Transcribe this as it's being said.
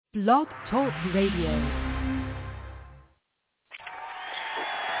Blog Talk Radio.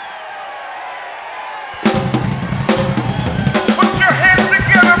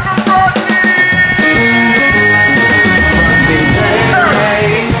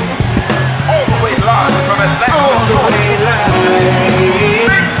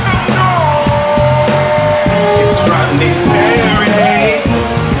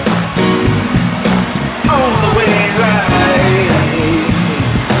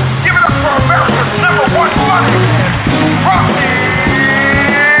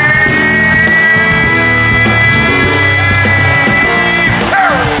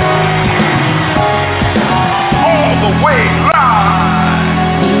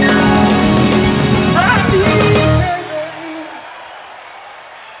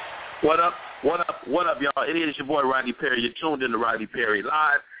 What up, y'all? It is your boy, Rodney Perry. You're tuned in to Rodney Perry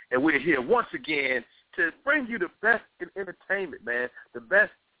Live, and we're here once again to bring you the best in entertainment, man. The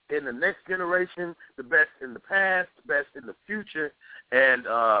best in the next generation, the best in the past, the best in the future. And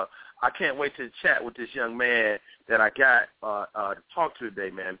I can't wait to chat with this young man that I got to talk to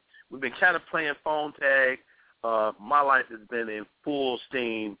today, man. We've been kind of playing phone tag. My life has been in full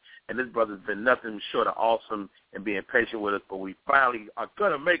steam, and this brother's been nothing short of awesome and being patient with us, but we finally are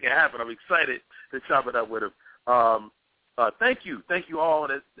going to make it happen. I'm excited to chop it up with him. Thank you all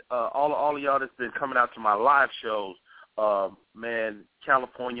all of y'all that's been coming out to my live shows. Man,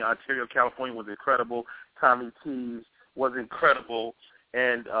 Ontario, California was incredible. Tommy T's was incredible,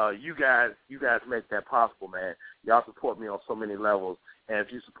 and you guys make that possible, man. Y'all support me on so many levels. And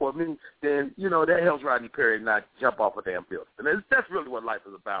if you support me, then, you know, that helps Rodney Perry not jump off a damn building. And that's really what life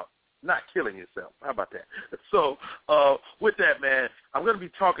is about, not killing yourself. How about that? So with that, man, I'm going to be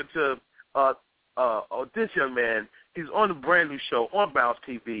talking to this young man. He's on a brand new show on Bounce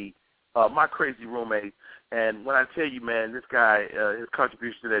TV, My Crazy Roommate. And when I tell you, man, this guy, his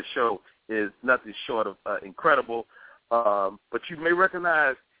contribution to that show is nothing short of incredible. But you may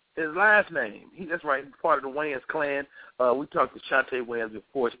recognize his last name. That's right. He's part of the Wayans clan. We talked to Shantae Wayans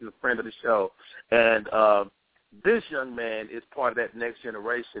before. She's a friend of the show. And this young man is part of that next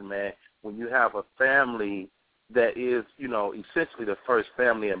generation, man. When you have a family that is, you know, essentially the first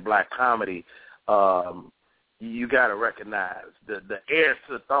family in black comedy, you got to recognize the heirs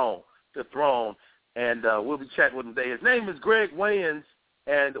to the throne. And we'll be chatting with him today. His name is Gregg Wayans,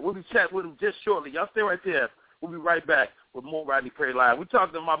 and we'll be chatting with him just shortly. Y'all stay right there. We'll be right back with more Rodney Perry Live. We're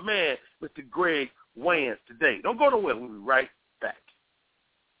talking to my man, Mr. Gregg Wayans, today. Don't go nowhere. We'll be right back.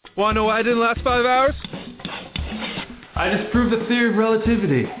 Want to know why I didn't last 5 hours? I disproved the theory of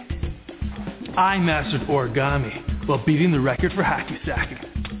relativity. I mastered origami while beating the record for hacky sacking.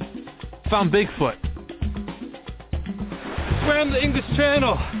 Found Bigfoot. Swam the English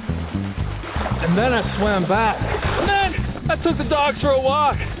Channel. And then I swam back. And then I took the dogs for a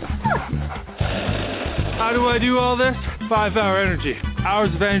walk. How do I do all this? 5-hour energy.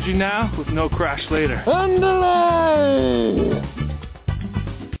 Hours of energy now with no crash later. Underline!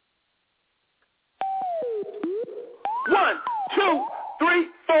 1, 2, 3,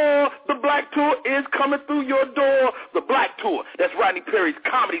 4. The Black Tour is coming through your door. The Black Tour. That's Rodney Perry's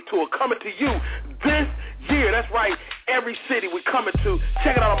comedy tour coming to you this year. That's right. Every city we're coming to.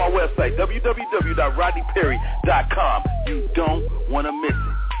 Check it out on my website, www.rodneyperry.com. You don't want to miss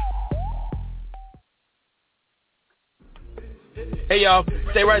it. Hey, y'all,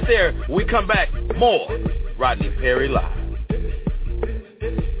 stay right there. When we come back, more Rodney Perry Live.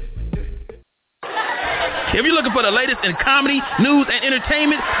 If you're looking for the latest in comedy, news, and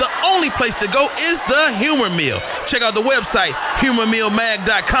entertainment, the only place to go is the Humor Mill. Check out the website,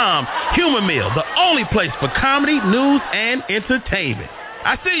 humormillmag.com. Humor Mill, the only place for comedy, news, and entertainment.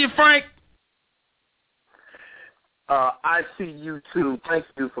 I see you, Frank. I see you, too. Thank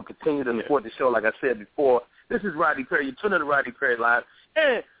you for continuing to support the show, like I said before. This is Rodney Perry. You're tuning in to Rodney Perry Live.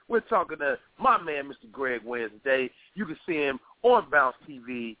 And we're talking to my man, Mr. Gregg Wayans, today. You can see him on Bounce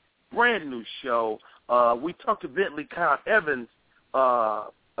TV, brand new show. We talked to Bentley Kyle Evans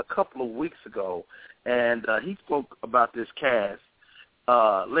a couple of weeks ago, and he spoke about this cast.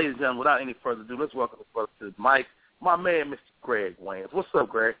 Ladies and gentlemen, without any further ado, let's welcome to the mic, my man, Mr. Gregg Wayans. What's up,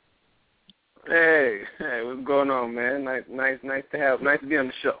 Greg? Hey, what's going on, man? Nice to be on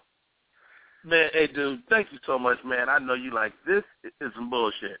the show. Man, hey, dude, thank you so much, man. I know you like, this is some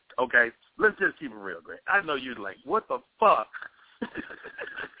bullshit, okay? Let's just keep it real, Greg. I know you're like, what the fuck?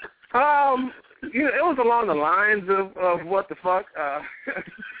 You know, it was along the lines of what the fuck.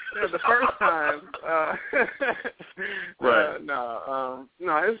 The first time, right? No,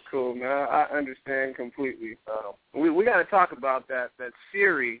 it's cool, man. I understand completely. We got to talk about that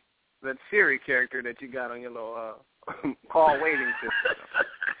Siri character that you got on your little call waiting system.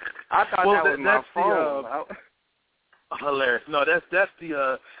 I thought that was my phone. Hilarious. No, that's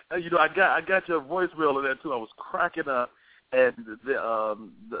the I got your voicemail in there too. I was cracking up, and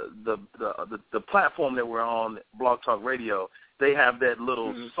the platform that we're on, Blog Talk Radio, they have that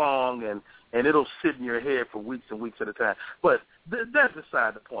little song, and it'll sit in your head for weeks and weeks at a time. But that's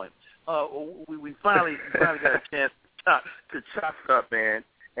beside the point. We finally got a chance to chop it up, man,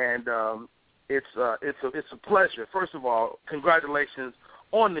 and it's a pleasure. First of all, congratulations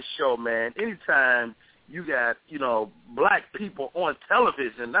on the show, man. Anytime you got, black people on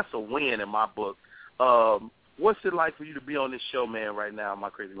television, that's a win in my book. What's it like for you to be on this show, man, right now, My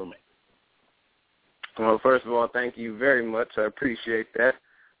Crazy Roommate? Well, first of all, thank you very much. I appreciate that.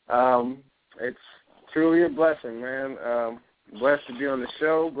 It's truly a blessing, man. Blessed to be on the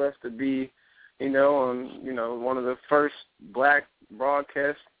show, blessed to be, on, one of the first black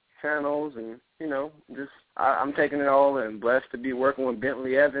broadcast channels, and, I'm taking it all in. Blessed to be working with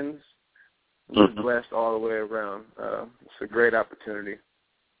Bentley Evans. Just blessed all the way around. It's a great opportunity.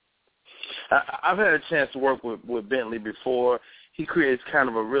 I've had a chance to work with Bentley before. He creates kind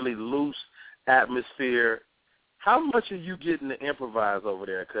of a really loose atmosphere. How much are you getting to improvise over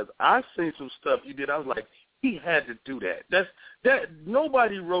there? Because I've seen some stuff you did. I was like, he had to do that. That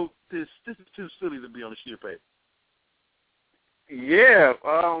nobody wrote this. This is too silly to be on a sheet of paper. Yeah,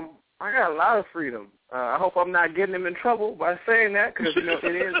 I got a lot of freedom. I hope I'm not getting him in trouble by saying that, because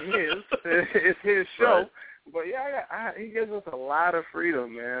it is his. It's his show. Right. But yeah, he gives us a lot of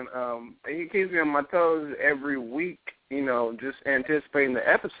freedom, man. He keeps me on my toes every week. Just anticipating the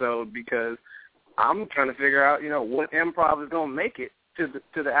episode, because I'm trying to figure out, what improv is going to make it to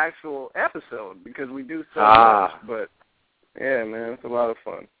the actual episode, because we do so much. But yeah, man, it's a lot of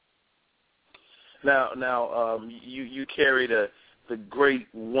fun. Now, you carry the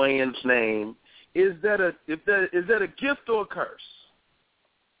great Wayans name. Is that a gift or a curse?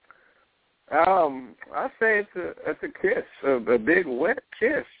 I say it's a kiss, a big wet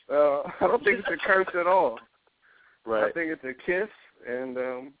kiss. I don't think it's a curse at all. Right. I think it's a kiss, and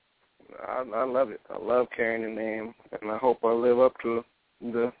I love it. I love carrying the name, and I hope I live up to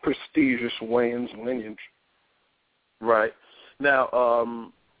the prestigious Wayans lineage. Right. Now,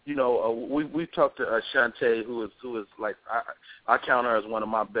 we talked to Shantae, who is like, I count her as one of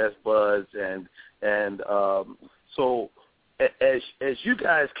my best buds, and so as you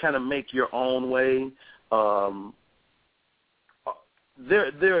guys kind of make your own way,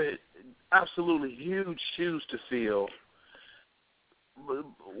 there are absolutely huge shoes to fill.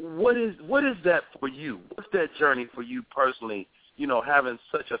 What is that for you? What's that journey for you personally? Having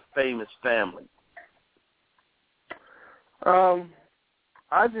such a famous family. I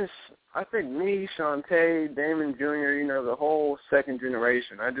think me, Shantae, Damon Jr., the whole second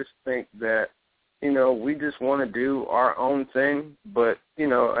generation, I just think that, we just want to do our own thing, but,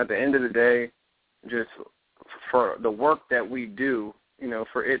 at the end of the day, just for the work that we do,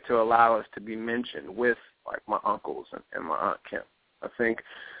 for it to allow us to be mentioned with, like, my uncles and my Aunt Kim. I think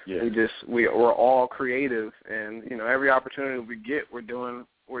we're all creative, and, every opportunity we get, we're doing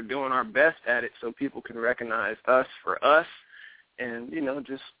our best at it so people can recognize us for us, and,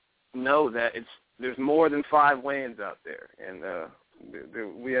 just know that there's more than 5 Wayans out there, and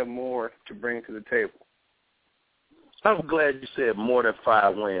we have more to bring to the table. I'm glad you said more than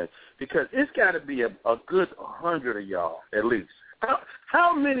 5 Wayans, because it's got to be a good 100 of y'all, at least.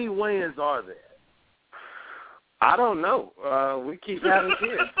 How many Wayans are there? I don't know. We keep having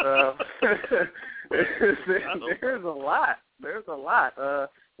kids. There's a lot. There's a lot.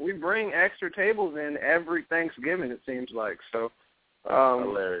 We bring extra tables in every Thanksgiving, it seems like. So,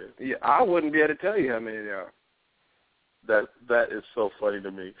 hilarious. Yeah, I wouldn't be able to tell you how many there are. That is so funny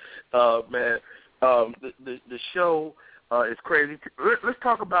to me, man. The show is crazy. Let's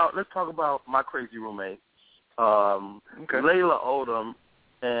talk about My Crazy Roommate. Okay. Layla Odom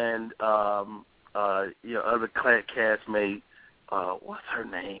and other castmate. What's her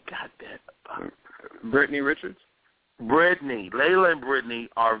name? God damn. Brittany Richards. Brittany. Layla and Brittany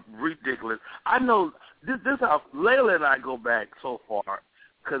are ridiculous. I know this is how Layla and I go back so far,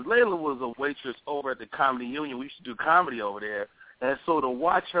 because Layla was a waitress over at the Comedy Union. We used to do comedy over there, and so to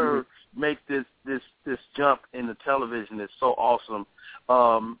watch her make this jump in the television is so awesome.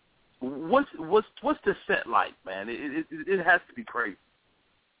 What's the set like, man? It has to be crazy.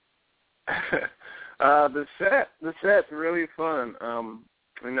 The set's really fun.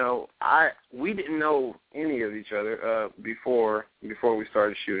 We didn't know any of each other before we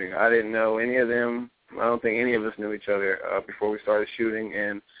started shooting. I didn't know any of them. I don't think any of us knew each other before we started shooting.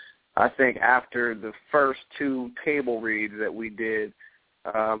 And I think after the first 2 table reads that we did,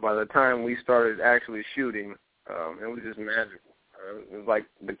 by the time we started actually shooting, it was just magical. It was like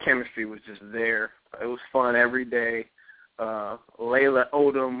the chemistry was just there. It was fun every day. Layla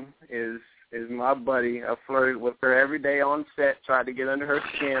Odom is my buddy. I flirted with her every day on set, tried to get under her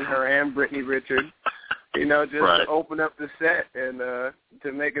skin, her and Brittany Richards, just to open up the set and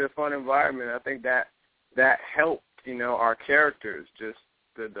to make it a fun environment. I think that helped, our characters, just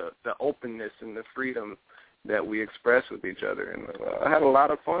the openness and the freedom that we express with each other. And I had a lot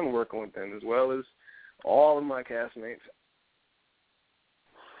of fun working with them, as well as all of my castmates.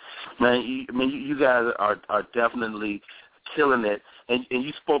 Man, you guys are definitely killing it. And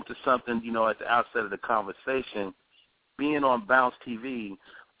you spoke to something, at the outset of the conversation. Being on Bounce TV,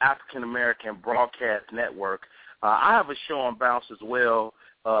 African-American Broadcast Network, I have a show on Bounce as well,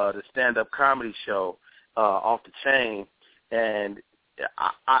 the stand-up comedy show, Off the Chain. And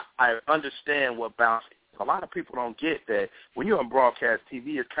I understand what Bounce is. A lot of people don't get that when you're on broadcast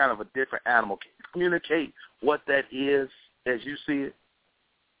TV, it's kind of a different animal. Can you communicate what that is as you see it?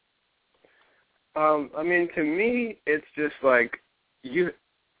 To me, it's just like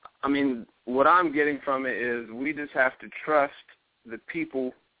what I'm getting from it is we just have to trust the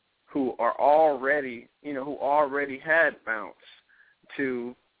people who are already, who already had Bounce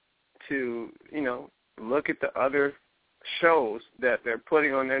to look at the other shows that they're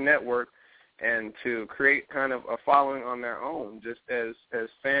putting on their network and to create kind of a following on their own, just as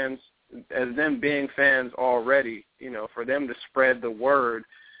fans, as them being fans already, for them to spread the word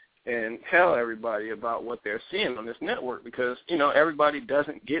and tell everybody about what they're seeing on this network, because, everybody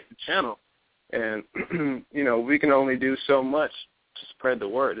doesn't get the channel. And, we can only do so much to spread the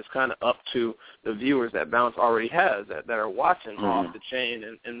word. It's kind of up to the viewers that Bounce already has, that are watching Off the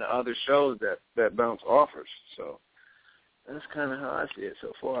Chain and the other shows that Bounce offers. So that's kind of how I see it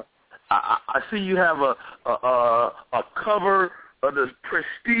so far. I see you have a cover of the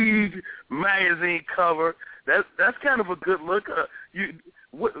Prestige magazine cover. That's kind of a good look.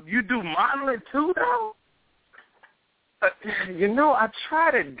 You do modeling too, though? I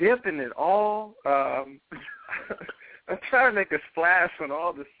try to dip in it all. I try to make a splash on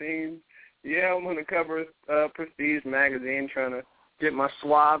all the scenes. Yeah, I'm on the cover of Prestige magazine, trying to get my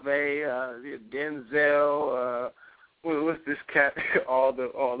Suave, Denzel. What's this cat? all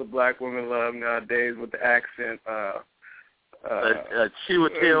the black women love nowadays with the accent.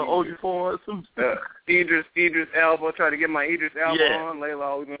 Chiwetel Ejiofor. Idris Elba. Try to get my Idris Elba on. Layla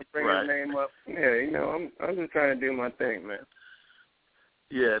always going to bring his name up. Yeah, I'm just trying to do my thing, man.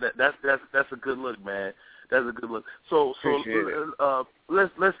 Yeah, that's a good look, man. That's a good look. So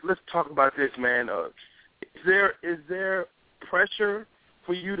let's talk about this, man. Is there pressure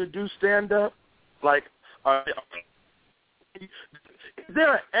for you to do stand up? Like, is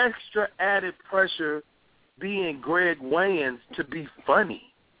there an extra added pressure being Gregg Wayans to be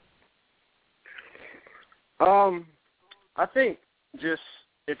funny? I think just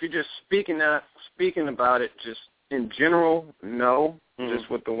if you're just speaking about it just in general, no. Just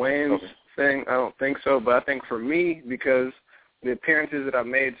with the Wayans thing, I don't think so. But I think for me, because the appearances that I've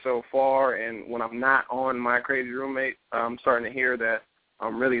made so far, and when I'm not on My Crazy Roommate, I'm starting to hear that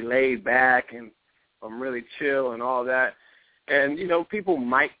I'm really laid back and I'm really chill and all that. And, people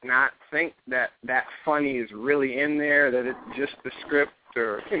might not think that funny is really in there, that it's just the script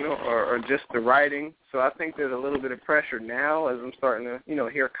or just the writing. So I think there's a little bit of pressure now as I'm starting to,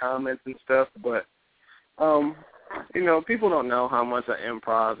 hear comments and stuff. But, people don't know how much I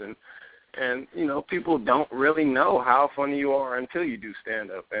improv and people don't really know how funny you are until you do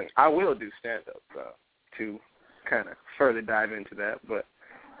stand-up. And I will do stand-up to kind of further dive into that. But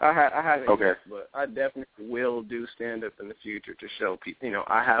I haven't yet, but I definitely will do stand-up in the future to show people,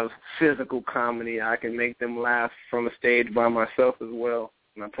 I have physical comedy. I can make them laugh from a stage by myself as well,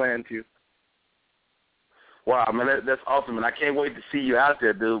 and I plan to. Wow, man, that's awesome, and I can't wait to see you out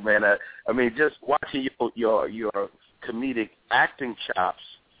there, dude, man. Just watching your comedic acting chops,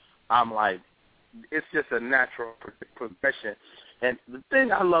 I'm like, it's just a natural progression. And the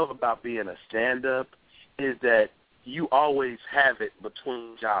thing I love about being a stand-up is that you always have it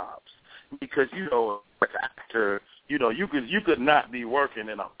between jobs, because as an actor, you could not be working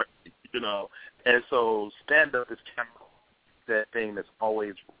in a, and so stand up is kind of that thing that's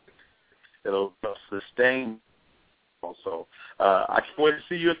always it'll sustain. So I can't wait to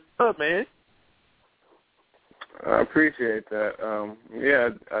see you up, man. I appreciate that.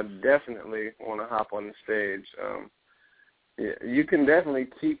 I definitely want to hop on the stage. Yeah, you can definitely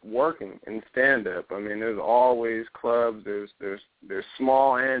keep working in stand-up. There's always clubs. There's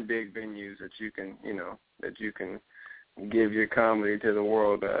small and big venues that you can give your comedy to the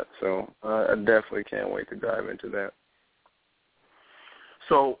world at. So I definitely can't wait to dive into that.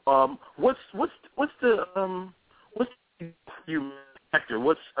 So what's the you actor?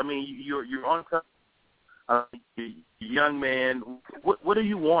 You're on young man. What do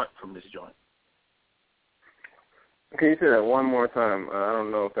you want from this joint? Can you say that one more time? I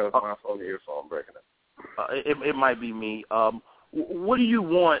don't know if that was my phone or your phone breaking up. It might be me. What do you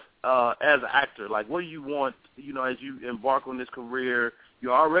want as an actor? Like, what do you want, as you embark on this career?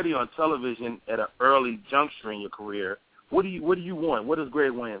 You're already on television at an early juncture in your career. What do you want? What does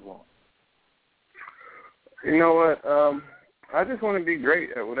Gregg Wayans want? You know what? I just want to be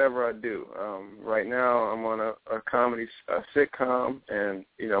great at whatever I do. Right now I'm on a comedy sitcom, and,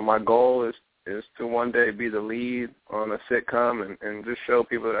 my goal is to one day be the lead on a sitcom and just show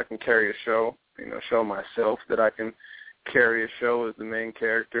people that I can carry a show, show myself that I can carry a show as the main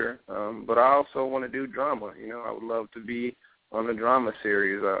character. But I also want to do drama. I would love to be on a drama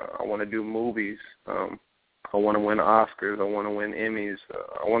series. I want to do movies. I want to win Oscars. I want to win Emmys.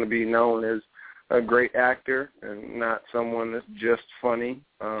 I want to be known as a great actor and not someone that's just funny.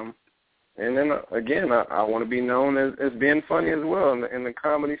 And then, again, I want to be known as being funny as well in the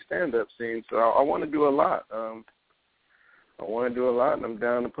comedy stand-up scene. So I want to do a lot. And I'm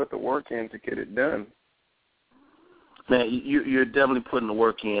down to put the work in to get it done. Man, you're definitely putting the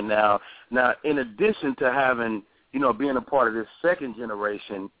work in now. Now, in addition to having, being a part of this second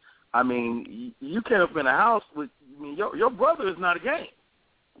generation, you came up in a house with, your brother is not a game.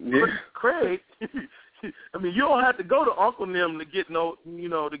 Yeah. Craig, you don't have to go to Uncle and them to get the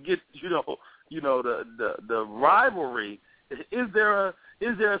rivalry. Is there a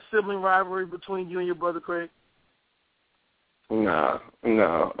sibling rivalry between you and your brother Craig? No.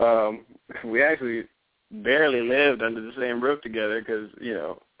 We actually barely lived under the same roof together because he's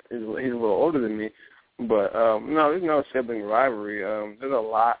a little older than me. But no, there's no sibling rivalry. There's a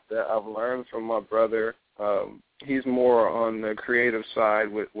lot that I've learned from my brother. He's more on the creative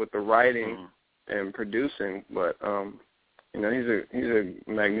side with the writing and producing, but he's a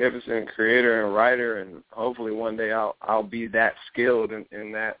magnificent creator and writer, and hopefully one day I'll be that skilled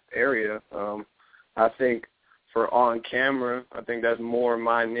in that area. I think for on camera, I think that's more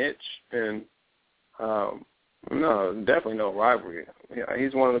my niche, and no, definitely no rivalry. Yeah,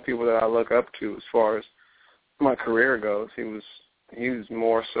 he's one of the people that I look up to as far as my career goes. He was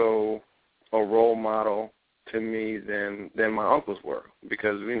more so a role model to me than my uncles were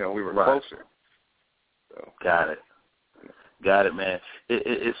because we were closer. So. Got it, man.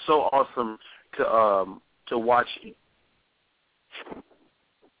 It's so awesome to watch.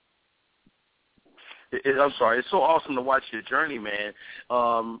 It's so awesome to watch your journey, man.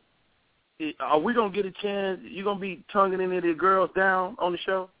 Are we gonna get a chance? You gonna be tonguing any of the girls down on the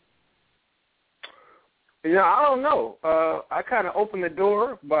show? I don't know. I kind of opened the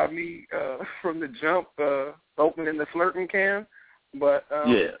door by me from the jump, opening the flirting can. But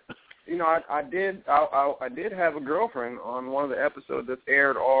yeah, I did have a girlfriend on one of the episodes that's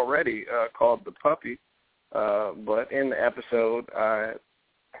aired already called The Puppy. But in the episode I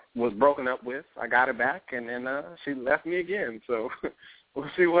was broken up with. I got her back, and then she left me again. So we'll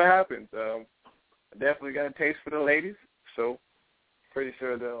see what happens. I definitely got a taste for the ladies, so pretty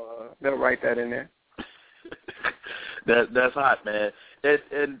sure they'll write that in there. That's hot, man.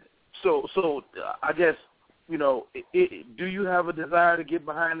 And so I guess do you have a desire to get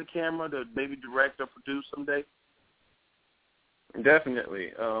behind the camera to maybe direct or produce someday?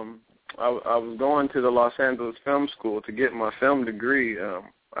 Definitely. I was going to the Los Angeles Film School to get my film degree.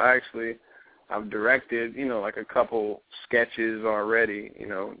 I've directed like a couple sketches already.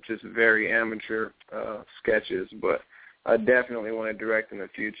 Just very amateur sketches, but I definitely want to direct in the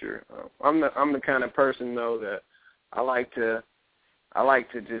future. I'm the kind of person though that I like to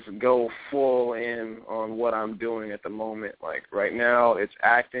just go full in on what I'm doing at the moment. Like right now it's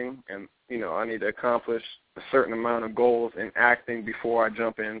acting, and I need to accomplish a certain amount of goals in acting before I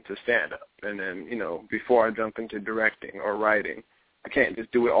jump into stand up, and then before I jump into directing or writing. I can't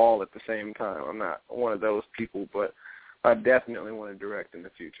just do it all at the same time. I'm not one of those people, but I definitely want to direct in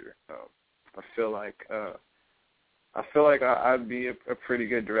the future. I feel like I'd be a pretty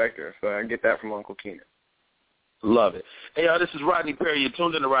good director, so I get that from Uncle Keenan. Love it. Hey, this is Rodney Perry. You're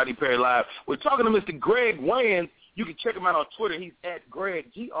tuned in to Rodney Perry Live. We're talking to Mr. Gregg Wayans. You can check him out on Twitter. He's at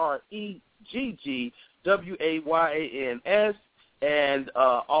Gregg, GreggWayans, and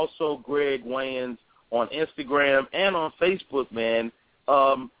also Gregg Wayans on Instagram and on Facebook, man.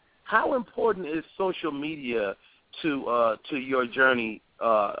 How important is social media to your journey?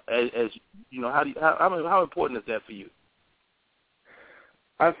 As how important is that for you?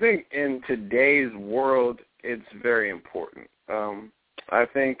 I think in today's world, it's very important. I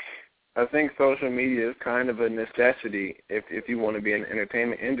think social media is kind of a necessity if you want to be in the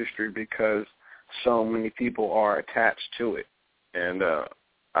entertainment industry, because so many people are attached to it. And,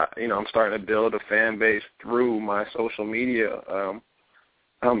 I'm starting to build a fan base through my social media.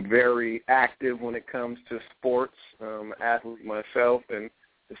 I'm very active when it comes to sports. I'm an athlete myself, and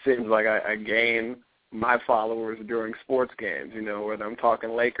it seems like I gain my followers during sports games, whether I'm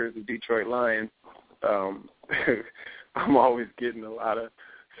talking Lakers or Detroit Lions. I'm always getting a lot of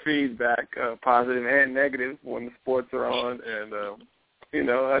feedback, positive and negative, when the sports are on, and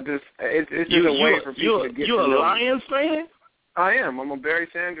it's just a way for people to get to know me. You a Lions fan? I am. I'm a Barry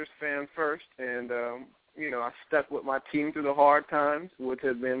Sanders fan first, and I stuck with my team through the hard times, which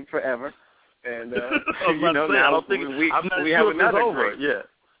has been forever. And now we have another great.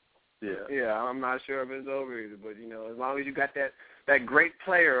 Yeah. I'm not sure if it's over either, but as long as you got that great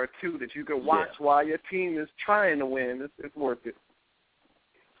player or two that you can watch while your team is trying to win, it's worth it.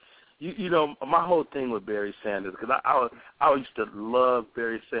 My whole thing with Barry Sanders, because I used to love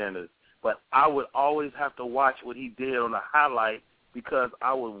Barry Sanders, but I would always have to watch what he did on the highlight, because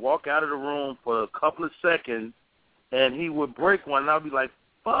I would walk out of the room for a couple of seconds, and he would break one, and I'd be like,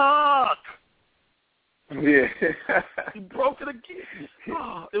 fuck! Yeah. He broke it again.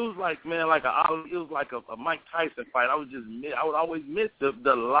 Oh, it was like, man, it was like a Mike Tyson fight. I would always miss the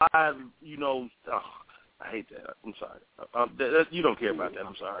live, I hate that. I'm sorry. You don't care about that.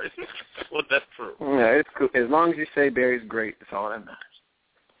 I'm sorry. Well, that's true. Yeah, it's cool. As long as you say Barry's great, that's all that matters.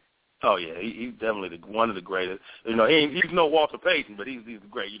 Oh yeah, he's definitely one of the greatest. He's no Walter Payton, but he's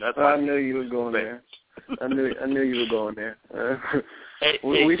great. That's I knew you were going there. I knew you were going there.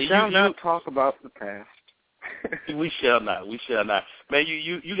 We shall not talk about the past. We shall not. Man,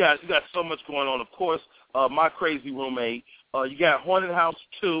 you got so much going on. Of course, My Crazy Roommate. You got Haunted House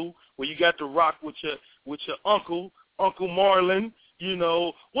 2, where you got to rock with your Uncle Marlon.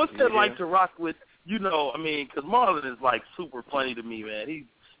 What's that like to rock with? Because Marlon is like super funny to me, man.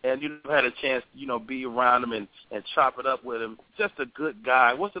 You've had a chance, be around him and chop it up with him. Just a good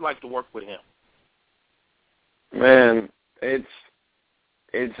guy. What's it like to work with him? Man, it's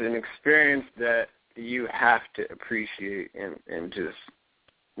an experience that you have to appreciate and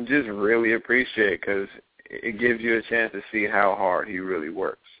just really appreciate, because it gives you a chance to see how hard he really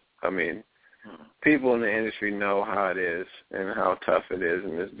works. People in the industry know how it is and how tough it is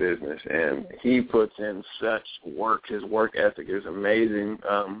in this business, and he puts in such work. His work ethic is amazing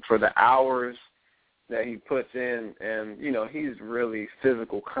for the hours that he puts in, and, he's really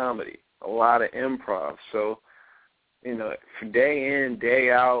physical comedy, a lot of improv. So, day in,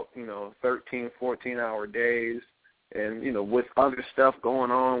 day out, 13, 14-hour days, and, with other stuff going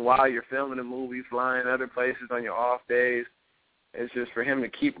on while you're filming a movie, flying other places on your off days, it's just for him to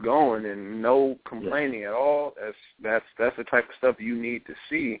keep going and no complaining at all. That's the type of stuff you need to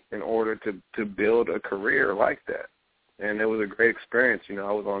see in order to build a career like that. And it was a great experience. I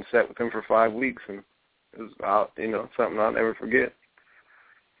was on set with him for 5 weeks, and it was something I'll never forget.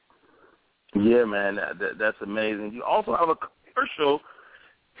 Yeah, man, that's amazing. You also have a commercial,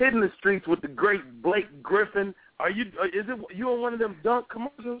 Hitting the Streets with the great Blake Griffin. Is you on one of them dunk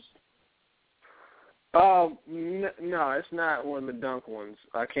commercials? No, it's not one of the dunk ones.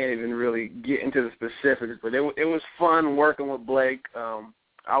 I can't even really get into the specifics, but it was fun working with Blake.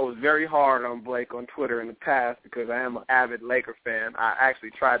 I was very hard on Blake on Twitter in the past because I am an avid Laker fan. I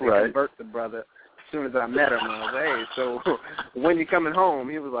actually tried to convert the brother as soon as I met him. I was like, hey, so when you coming home?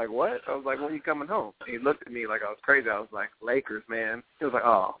 He was like, what? I was like, when you coming home? He looked at me like I was crazy. I was like, Lakers, man. He was like,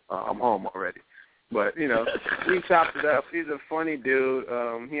 oh, I'm home already. But, we chopped it up. He's a funny dude.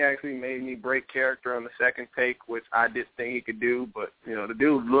 He actually made me break character on the second take, which I didn't think he could do. But, the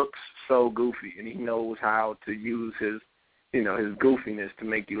dude looks so goofy, and he knows how to use his goofiness to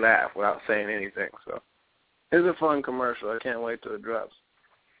make you laugh without saying anything. So it's a fun commercial. I can't wait till it drops.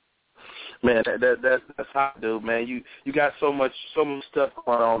 Man, that's hot, dude, man. You got so much stuff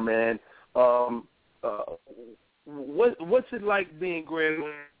going on, man. What's it like being Gregg?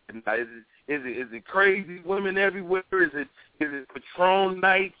 Is it crazy women everywhere? Is it Patron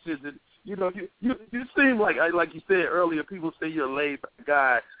nights? Is it you seem like you said earlier, people say you're a laid back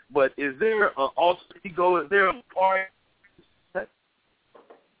guy, but is there an alter ego? Is there a party?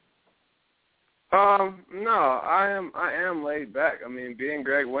 No, I am laid back. Being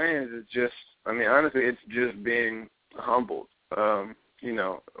Gregg Wayans is just, honestly, it's just being humbled.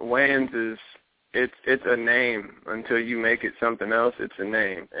 Wayans is, it's a name. Until you make it something else, it's a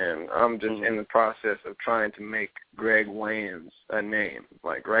name. And I'm just in the process of trying to make Gregg Wayans a name.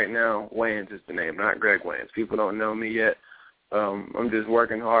 Like right now, Wayans is the name, not Gregg Wayans. People don't know me yet. I'm just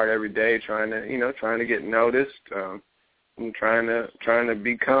working hard every day, trying to get noticed. I'm trying to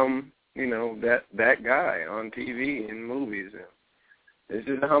become, that guy on TV and movies. it's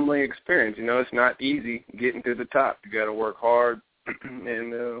just a humbling experience. You know, it's not easy getting to the top. You got to work hard,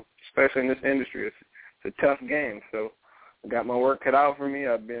 and especially in this industry, it's a tough game. So I got my work cut out for me.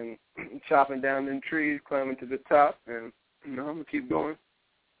 I've been chopping down them trees, climbing to the top, and I'm gonna keep going.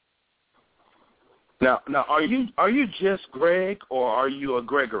 Now, are you just Gregg, or are you a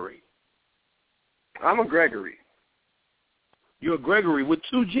Gregory? I'm a Gregory. You're a Gregory with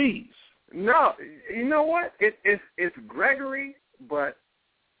 2 G's. No, you know what? It's Gregory, but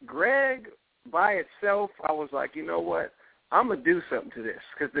Gregg by itself, I was like, you know what? I'm gonna do something to this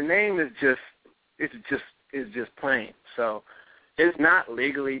because the name is just plain. So it's not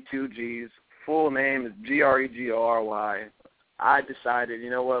legally 2 G's. Full name is Greggory. I decided, you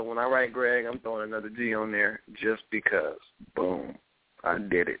know what? When I write Gregg, I'm throwing another G on there just because. Boom, I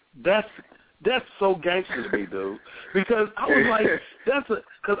did it. That's so gangster to me, dude. Because I was like,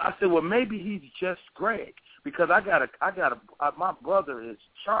 because I said, well, maybe he's just Gregg. Because my brother is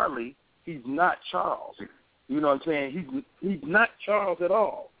Charlie. He's not Charles. You know what I'm saying? He's not Charles at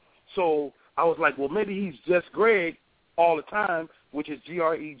all. So I was like, well, maybe he's just Gregg all the time, which is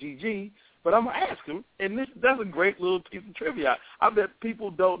Gregg. But I'm going to ask him, and that's a great little piece of trivia. I bet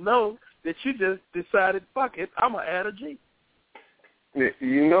people don't know that you just decided, fuck it, I'm going to add a G.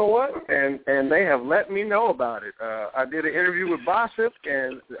 You know what? And they have let me know about it. I did an interview with Bossip,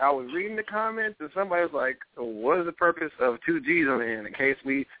 and I was reading the comments, and somebody was like, what is the purpose of 2 G's on the end in case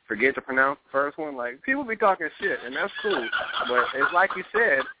we forget to pronounce the first one? Like, people be talking shit, and that's cool. But it's like you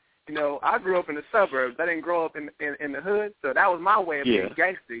said, you know, I grew up in the suburbs. I didn't grow up in the hood, so that was my way of being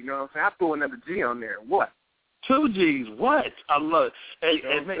gangster. You know what I'm saying? I threw another G on there. What? 2 G's, what? I love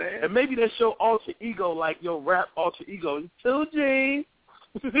it. And maybe that's your alter ego, like your rap alter ego. 2 G's.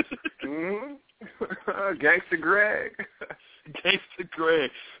 Mm-hmm. Gangster Gregg. Gangster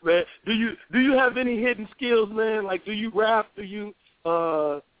Gregg. Man, do you have any hidden skills, man? Like, do you rap? Do you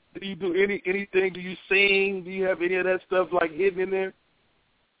do anything? Do you sing? Do you have any of that stuff, like, hidden in there?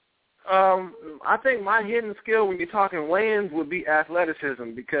 I think my hidden skill when you're talking Wayans would be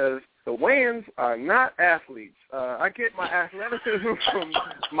athleticism because the Wayans are not athletes. I get my athleticism from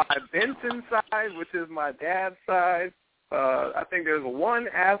my Benson side, which is my dad's side. I think there's one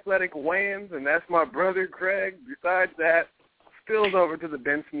athletic Wayans, and that's my brother Gregg. Besides that, spills over to the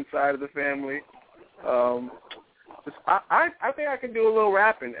Benson side of the family. I think I can do a little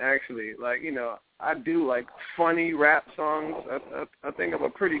rapping, actually. Like, you know, I do, like, funny rap songs. I think I'm a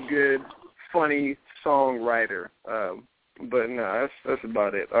pretty good, funny songwriter. But, no, that's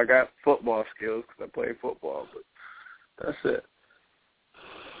about it. I got football skills because I play football, but that's it.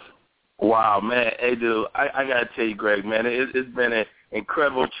 Wow, man. Hey, dude, I got to tell you, Gregg, man, it's been an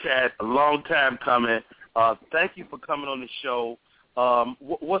incredible chat, a long time coming. Thank you for coming on the show.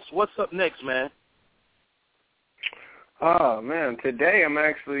 What's up next, man? Oh, man, today I'm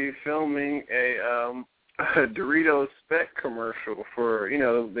actually filming a Doritos Spec commercial for, you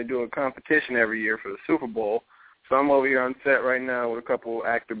know, they do a competition every year for the Super Bowl. So I'm over here on set right now with a couple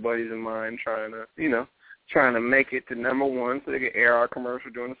actor buddies of mine trying to make it to number 1 so they can air our commercial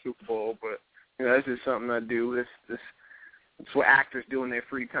during the Super Bowl. But, you know, that's just something I do. It's what actors do in their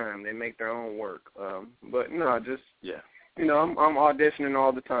free time. They make their own work. But, no, you know, I'm auditioning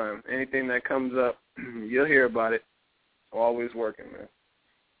all the time. Anything that comes up, you'll hear about it. Always working, man.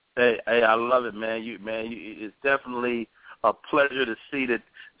 Hey, I love it, man. It's definitely a pleasure to see that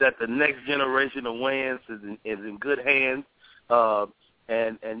the next generation of Wayans is in good hands.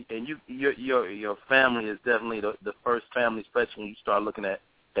 And your family is definitely the first family, especially when you start looking at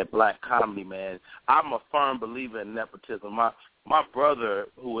black comedy, man. I'm a firm believer in nepotism. My brother,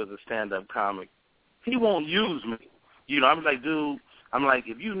 who is a stand-up comic, he won't use me. You know, I'm like, dude,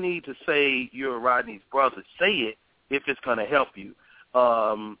 if you need to say you're Rodney's brother, say it if it's going to help you.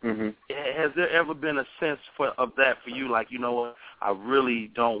 Has there ever been a sense of that for you? Like, you know what, I really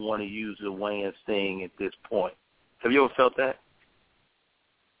don't want to use the Wayans thing at this point. Have you ever felt that?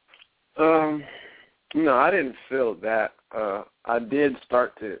 No, I didn't feel that. I did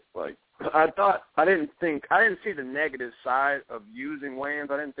start to, like, I didn't see the negative side of using Wayans.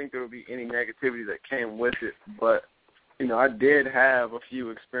 I didn't think there would be any negativity that came with it. But, you know, I did have a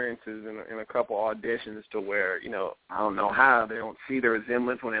few experiences in a couple auditions to where, you know, I don't know how they don't see the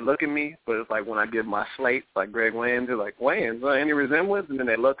resemblance when they look at me. But it's like when I give my slate, like Gregg Wayans, they're like, Wayans, any resemblance? And then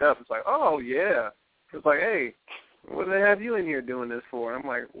they look up. It's like, oh, yeah. It's like, hey, what do they have you in here doing this for? And I'm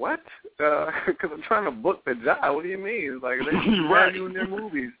like, what? Because I'm trying to book the job. What do you mean? It's like, they have you in their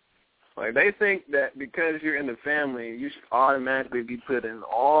movies. Like, they think that because you're in the family, you should automatically be put in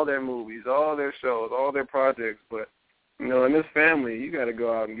all their movies, all their shows, all their projects. But, you know, in this family, you got to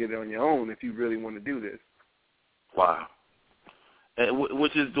go out and get it on your own if you really want to do this. Wow.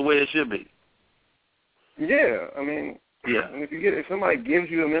 which is the way it should be. Yeah, I mean, if somebody gives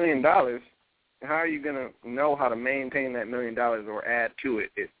you $1 million, how are you gonna know how to maintain that $1 million or add to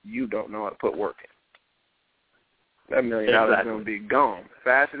it if you don't know how to put work in? That $1 million is gonna be gone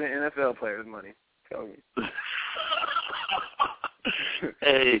faster than NFL players' money. Tell me.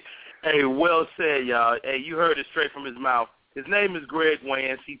 Hey, well said, y'all. Hey, you heard it straight from his mouth. His name is Gregg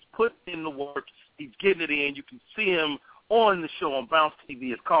Wayans. He's putting in the work. He's getting it in. You can see him on the show on Bounce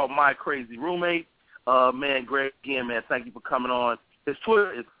TV. It's called My Crazy Roommate. Man, Gregg, again, man, thank you for coming on. His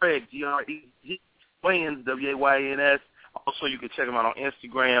Twitter is Gregg, G-R-E-G, Wayans, W-A-Y-N-S. Also, you can check him out on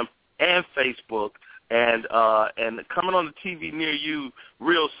Instagram and Facebook. And coming on the TV near you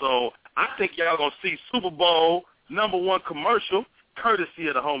real soon, I think y'all going to see Super Bowl #1 commercial, courtesy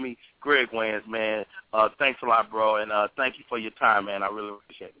of the homie Gregg Wayans, man. Thanks a lot, bro, and thank you for your time, man. I really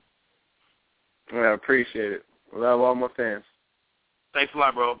appreciate it. I appreciate it. Love all my fans. Thanks a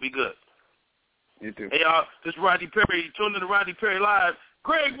lot, bro. Be good. You too. Hey, y'all, this is Rodney Perry. You tuned in to Rodney Perry Live.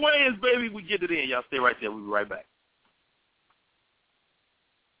 Gregg Wayans, baby. We get it in. Y'all stay right there. We'll be right back.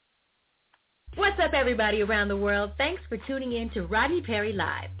 What's up, everybody around the world? Thanks for tuning in to Rodney Perry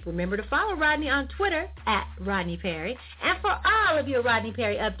Live. Remember to follow Rodney on Twitter @Rodney Perry. And for all of your Rodney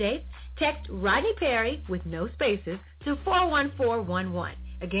Perry updates, text Rodney Perry with no spaces to 41411.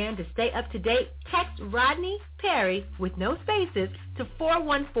 Again, to stay up to date, text Rodney Perry with no spaces to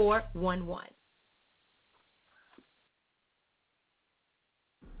 41411.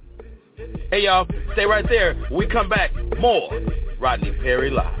 Hey, y'all, stay right there. When we come back, more Rodney Perry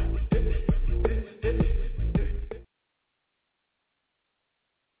Live.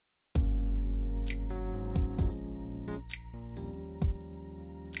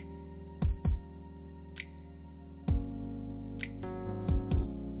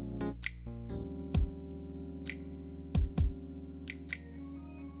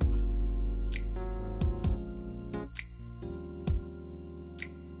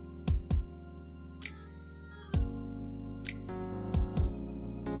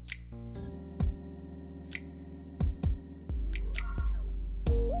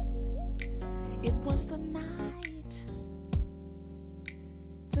 It was the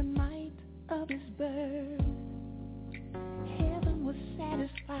night of his birth. Heaven was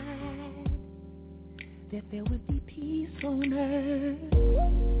satisfied that there would be peace on earth.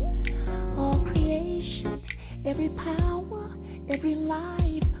 All creation, every power, every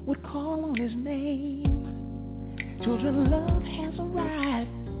life would call on his name. Children, love has arrived,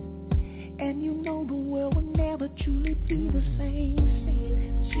 and you know the world will never truly be the same.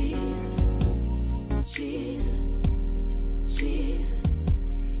 Jesus, Jesus,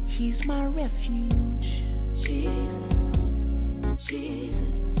 he's my refuge. Jesus,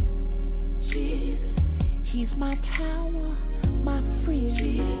 Jesus, Jesus, he's my tower, my friend.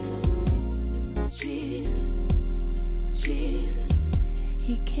 Jesus, Jesus,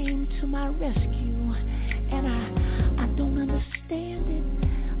 he came to my rescue, and I don't understand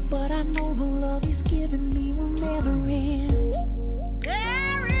it, but I know the love he's given me will never end.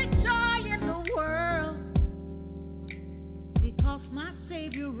 There is joy in the world because my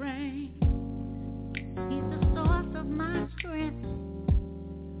Savior reigns. He's the source of my strength,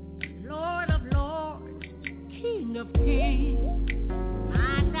 Lord of lords, King of kings,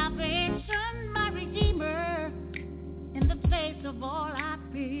 my salvation, my Redeemer, in the face of all I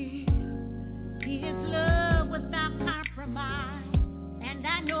fear. His love without compromise, and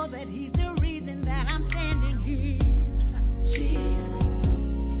I know that he's the reason that I'm standing here. Jesus,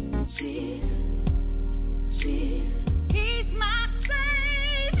 Jesus, Jesus, he's my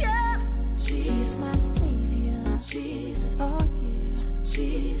Savior. He's my Savior. Jesus, oh yeah.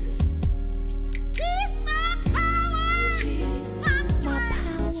 Jesus, he's my power. Jesus, my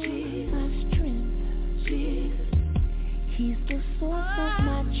power, Jesus, my strength. Jesus, he's the source of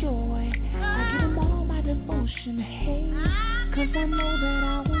my joy. I give him all my devotion, hey, 'cause I know that I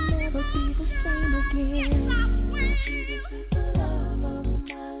will never be the same again. Jesus is the love of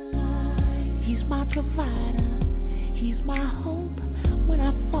my life. He's my provider. He's my hope when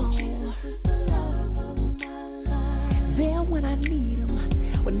I fall. Jesus is the love of my life. There when I need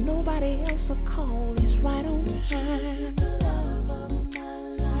him, when nobody else will call, he's right on time. The love of my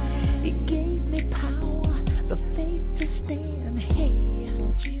life. He gave me power, the faith to stand, hey.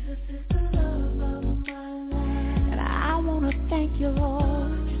 Jesus is the love of my life. And I want to thank you,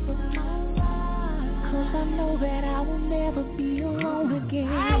 Lord, for my life, 'cause I know that I will never be alone again.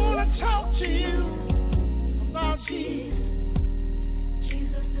 I want to talk to you about Jesus.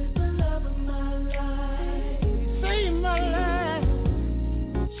 Jesus is the love of my life. Save my life.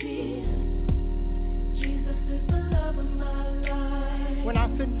 Jesus, Jesus is the love of my life.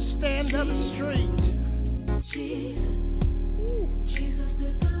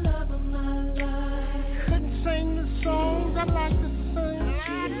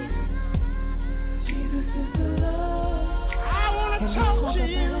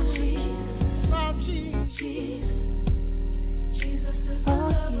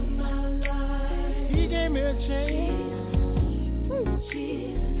 give me a chance.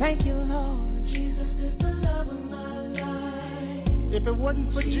 Thank you, Lord. Jesus is the love of my life. If it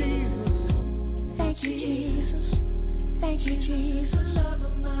wasn't for Jesus, thank you, Jesus. Thank you, Jesus. Love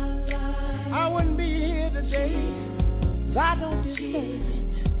of my life. I wouldn't be here today. I don't deserve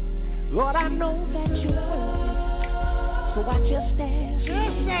it. Lord, I know that you're worth it. So I just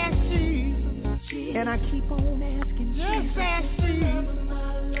ask Jesus. And I keep on asking just ask Jesus.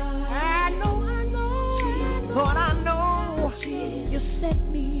 I know. Lord, I know you set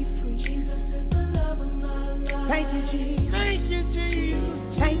me free. Thank you, Jesus. Thank you,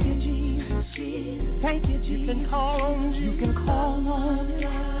 Jesus. Thank you, Jesus. Thank you, Jesus. You can call on Jesus. You can call on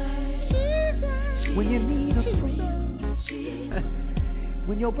Jesus. When you need a friend.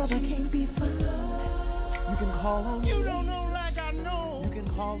 When your brother can't be found. You can call on Jesus. You don't know like I know. You can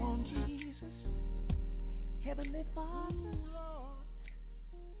call on Jesus. Heavenly Father, Lord,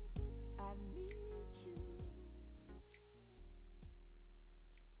 I need you.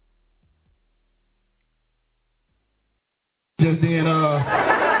 Just then,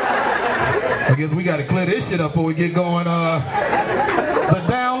 I guess we got to clear this shit up before we get going. The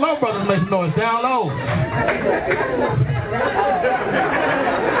Down Low brothers make some noise. Down Low.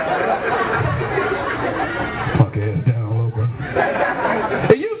 Fuck ass Down Low, bro.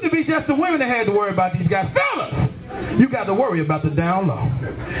 It used to be just the women that had to worry about these guys. Fellas, you got to worry about the Down Low.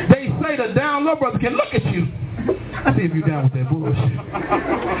 They say the Down Low brothers can look at you. I see if you down with that bullshit.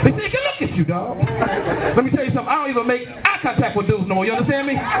 They say, can look at you, dog. Let me tell you something. I don't even make eye contact with dudes no more. You understand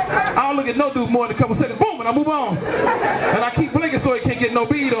me? I don't look at no dudes more than a couple seconds. Boom, and I move on. And I keep blinking so he can't get no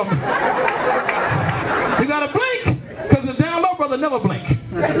bead on me. You gotta blink, because the Down Low brother never blink.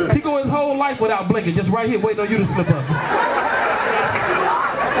 He go his whole life without blinking, just right here waiting on you to slip up.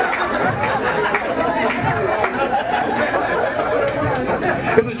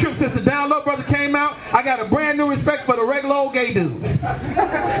 It's a trip since the Down Low brother came out. I got a brand new respect for the regular old gay dude.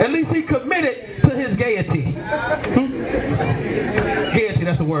 At least he committed to his gaiety. Gaiety,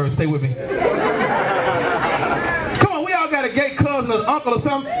 that's the word. Stay with me. Come on, we all got a gay cousin or uncle or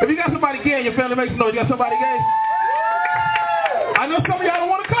something. If you got somebody gay in your family, make some noise. You got somebody gay? I know some of y'all don't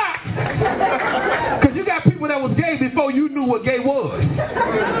want to clap. Because you got people that was gay before you knew what gay was.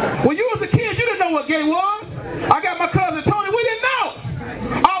 When you was a kid, you didn't know what gay was. I got my cousin Tony, we didn't know.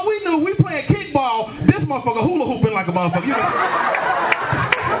 All we knew, we playing kickball, this motherfucker hula hooping like a motherfucker. You know?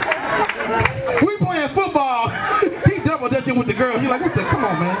 We playing football, he double dutching with the girls. You like, what the, come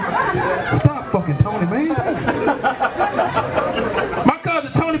on, man. Stop fucking Tony, man. My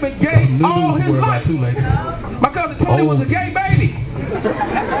cousin Tony been gay all his life. My cousin Tony was a gay baby.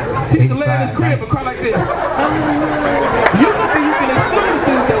 He used to lay in his crib and cry like this. You can exclude the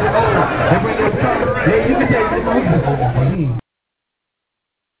dude that was old and bring your son. Yeah, you can take him over.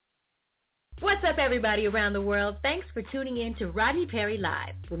 What's up, everybody around the world? Thanks for tuning in to Rodney Perry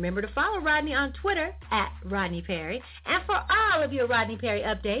Live. Remember to follow Rodney on Twitter @Rodney Perry. And for all of your Rodney Perry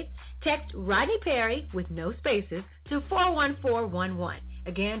updates, text Rodney Perry with no spaces to 41411.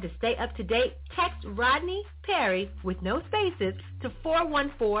 Again, to stay up to date, text Rodney Perry with no spaces to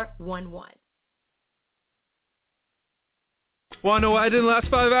 41411. Want to know why I didn't last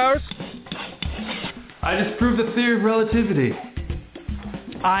 5 hours? I disproved the theory of relativity.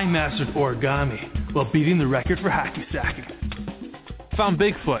 I mastered origami while beating the record for hacky sacking. Found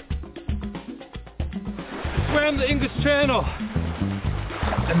Bigfoot. Swam the English Channel.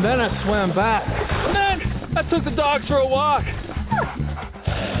 And then I swam back. And then I took the dogs for a walk.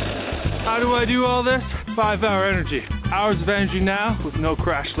 How do I do all this? 5 hour energy. Hours of energy now with no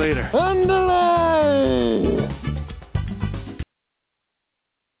crash later. Underlay!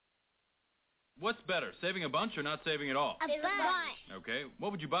 What's better, saving a bunch or not saving at all? A bunch. Okay,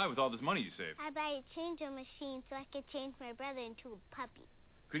 what would you buy with all this money you saved? I'd buy a changer machine so I could change my brother into a puppy.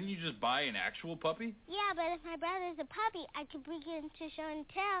 Couldn't you just buy an actual puppy? Yeah, but if my brother's a puppy, I could bring him to show and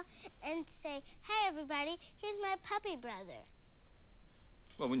tell and say, hey, everybody, here's my puppy brother.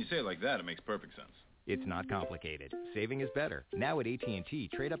 Well, when you say it like that, it makes perfect sense. It's not complicated. Saving is better. Now at AT&T,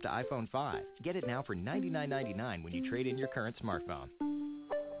 trade up to iPhone 5. Get it now for $99.99 when you trade in your current smartphone.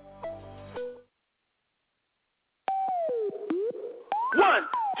 1,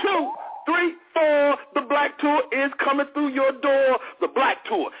 2, 3, 4. The Black Tour is coming through your door. The Black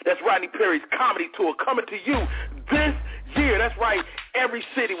Tour. That's Rodney Perry's comedy tour coming to you this year. That's right. Every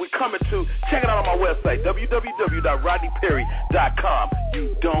city we're coming to. Check it out on my website, www.rodneyperry.com.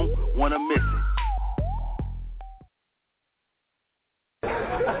 You don't want to miss it.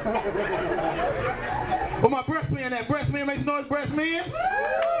 Well, my breast man, that breast man makes noise, breast man.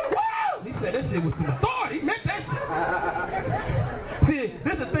 Woo! He said that shit was some authority. He meant that shit. See,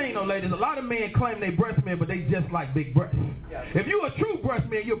 This is the thing, though, ladies. A lot of men claim they breast men, but they just like big breasts. If you a true breast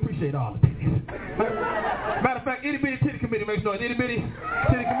man, you appreciate all the titties. Matter of fact, itty bitty titty committee makes noise. Itty bitty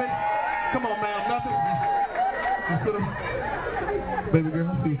titty committee. Come on, ma'am. Nothing. Baby girl, I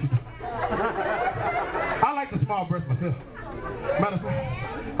see what you do. I like the small breast myself. Matter of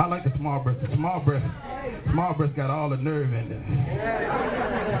fact, I like the small breast. The small breast got all the nerve in there.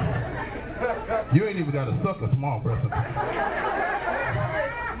 You ain't even got to suck a small breast.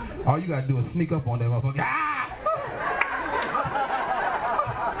 All you got to do is sneak up on that motherfucker. Ah!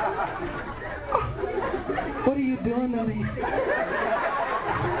 What are you doing, Nelly?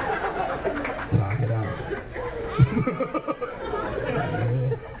 Knock it out.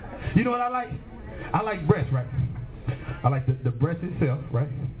 You know what I like? I like breast, right? I like the breast itself, right?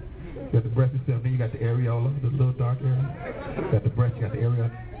 You got the breast itself, then you got the areola, the little dark area. You got the breast, you got the areola,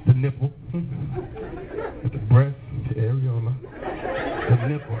 the nipple. The breast, the areola, the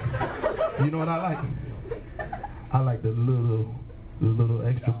nipple. You know what I like? I like the little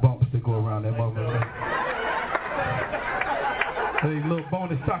extra bumps that go around that motherfucker. These little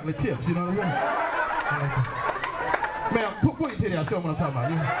bonus chocolate chips, you know what I mean? Man, put your titty out, show them what I'm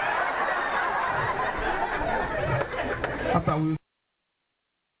talking about. I thought we was...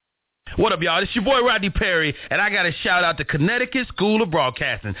 What up, y'all? It's your boy Rodney Perry, and I got to shout out to Connecticut School of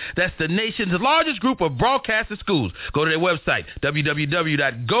Broadcasting. That's the nation's largest group of broadcasting schools. Go to their website,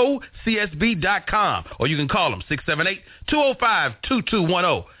 www.gocsb.com, or you can call them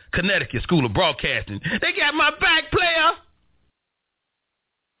 678-205-2210. Connecticut School of Broadcasting. They got my back, player.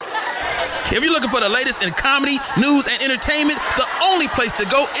 If you're looking for the latest in comedy, news, and entertainment, the only place to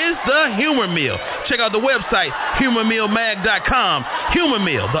go is the Humor Mill. Check out the website, humormillmag.com. Humor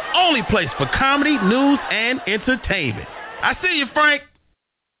Mill, the only place for comedy, news, and entertainment. I see you, Frank.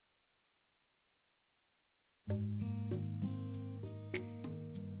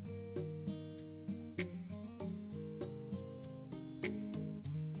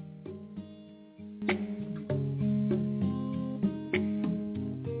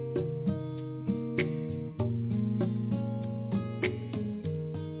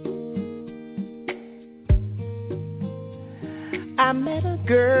 I met a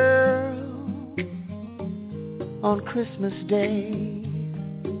girl on Christmas Day.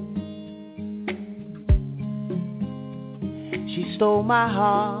 She stole my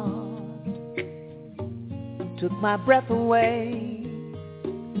heart, took my breath away.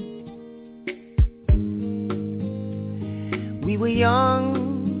 We were young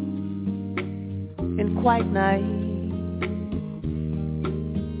and quite naive.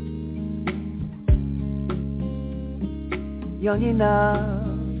 Young enough,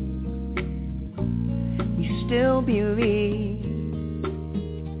 we still believe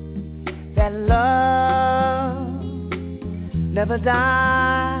that love never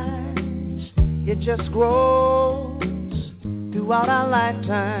dies. It just grows throughout our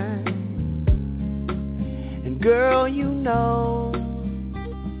lifetime. And girl, you know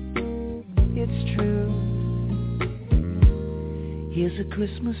it's true. Here's a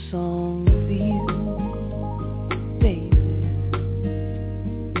Christmas song for you, baby.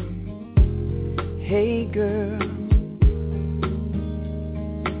 Hey girl,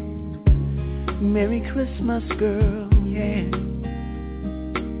 Merry Christmas girl, yeah.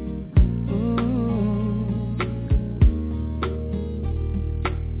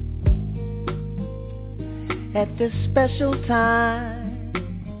 At this special time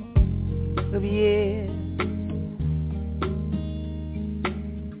of year,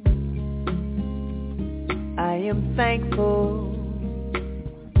 I am thankful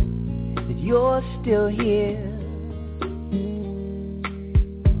you're still here.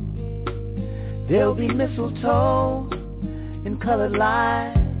 There'll be mistletoe and colored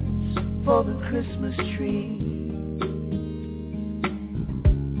lights for the Christmas tree.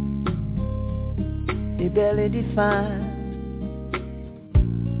 They barely define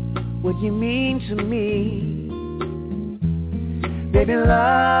what you mean to me. Baby,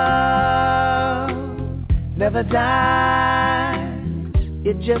 love never dies.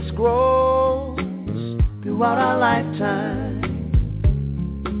 It just grows throughout our lifetime.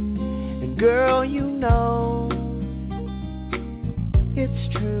 And girl, you know it's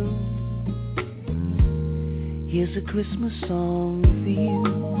true. Here's a Christmas song for you.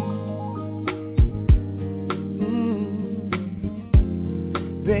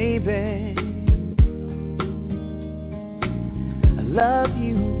 Baby, I love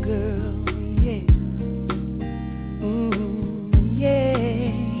you, girl, yeah. Yeah.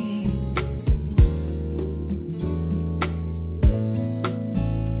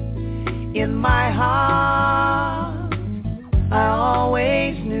 In my heart, I always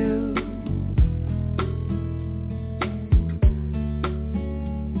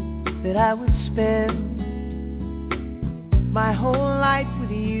that I would spend my whole life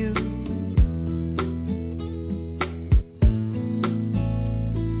with you.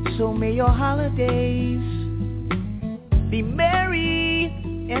 So may your holidays be merry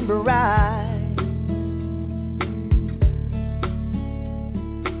and bright,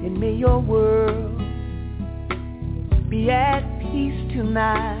 and may your world be at peace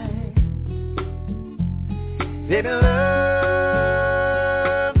tonight. Baby, love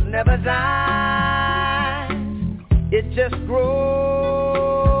never dies. It just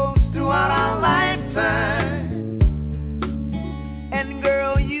grows throughout our lifetime. And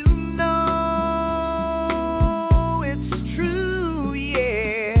girl, you know it's true,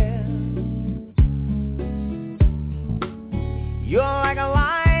 yeah. You're like a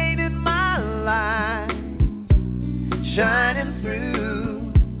light in my life, shining through.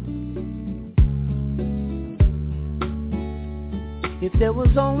 If there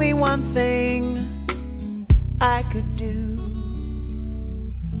was only one thing I could do,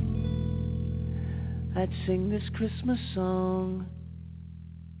 I'd sing this Christmas song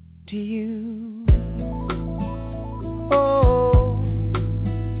to you. Oh,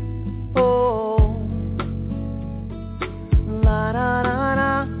 oh, la da da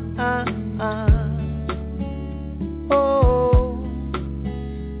da, oh,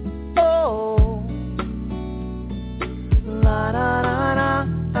 oh, la da da.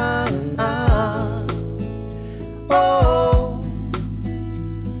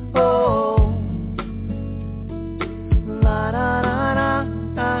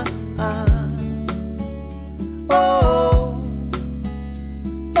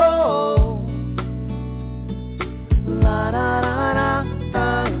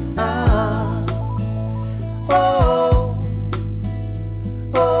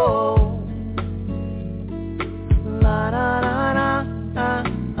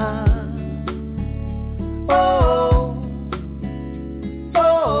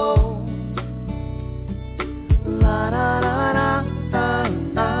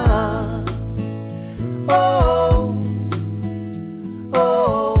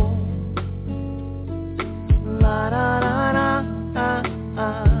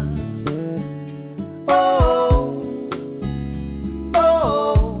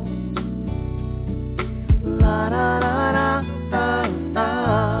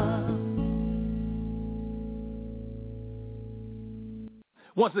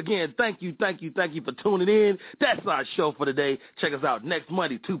 Once again, thank you for tuning in. That's our show for today. Check us out next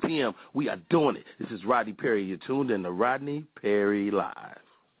Monday, 2 p.m. We are doing it. This is Rodney Perry. You're tuned in to Rodney Perry Live.